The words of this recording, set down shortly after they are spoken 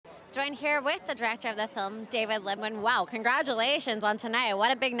Joined here with the director of the film, David Liban. Wow, congratulations on tonight.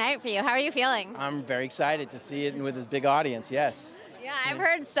 What a big night for you. How are you feeling? I'm very excited to see it with this big audience, yes. Yeah, I've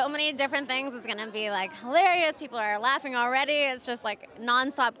heard so many different things. It's going to be like hilarious. People are laughing already. It's just like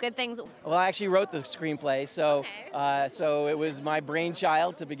nonstop good things. Well, I actually wrote the screenplay, so so it was my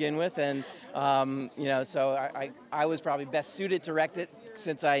brainchild to begin with, and you know, so I was probably best suited to direct it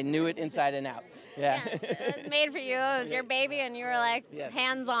since I knew it inside and out. Yeah. Yes, it was made for you. It was your baby, and you were like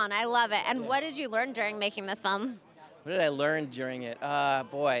hands-on. I love it. And what did you learn during making this film? What did I learn during it?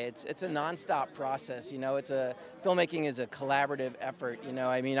 Boy, it's a nonstop process. You know, filmmaking is a collaborative effort. You know,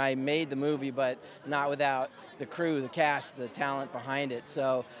 I mean, I made the movie, but not without the crew, the cast, the talent behind it.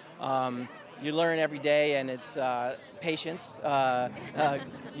 So you learn every day, and it's patience.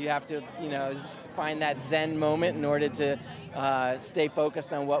 You have to, you know, find that Zen moment in order to stay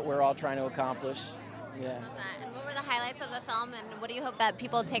focused on what we're all trying to accomplish. Yeah. And what were the highlights of the film, and what do you hope that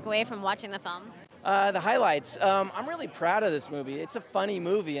people take away from watching the film? The highlights. I'm really proud of this movie. It's a funny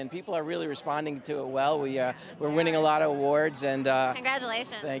movie, and people are really responding to it well. We're winning a lot of awards, and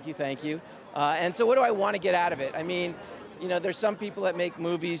congratulations. Thank you. And so, what do I want to get out of it? I mean, you know, there's some people that make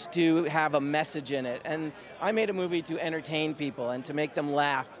movies to have a message in it, and I made a movie to entertain people and to make them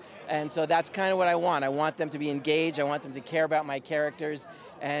laugh. And so that's kind of what I want. I want them to be engaged. I want them to care about my characters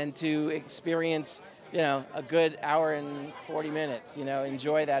and to experience, you know, a good hour and 40 minutes, you know,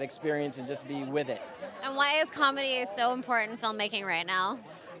 enjoy that experience and just be with it. And why is comedy so important in filmmaking right now?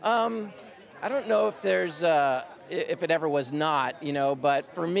 I don't know if if it ever was not, you know,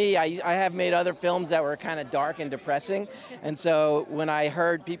 but for me, I have made other films that were kind of dark and depressing. And so when I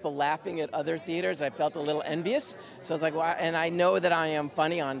heard people laughing at other theaters, I felt a little envious. So I was like, well, and I know that I am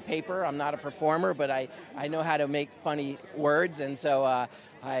funny on paper. I'm not a performer, but I know how to make funny words. And so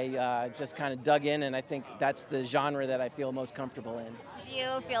I just kind of dug in, and I think that's the genre that I feel most comfortable in. Do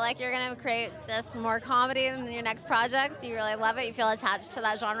you feel like you're going to create just more comedy in your next projects? Do you really love it? You feel attached to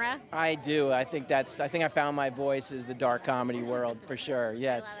that genre? I do. I think I found my voice is the dark comedy world, for sure,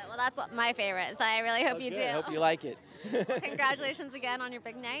 yes. I love it. Well, that's my favorite, so I really hope you do. I hope you like it. Well, congratulations again on your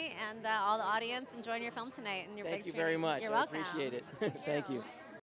big night, and all the audience enjoying your film tonight. And your Thank big you very much. You're I welcome. appreciate it. Thank you.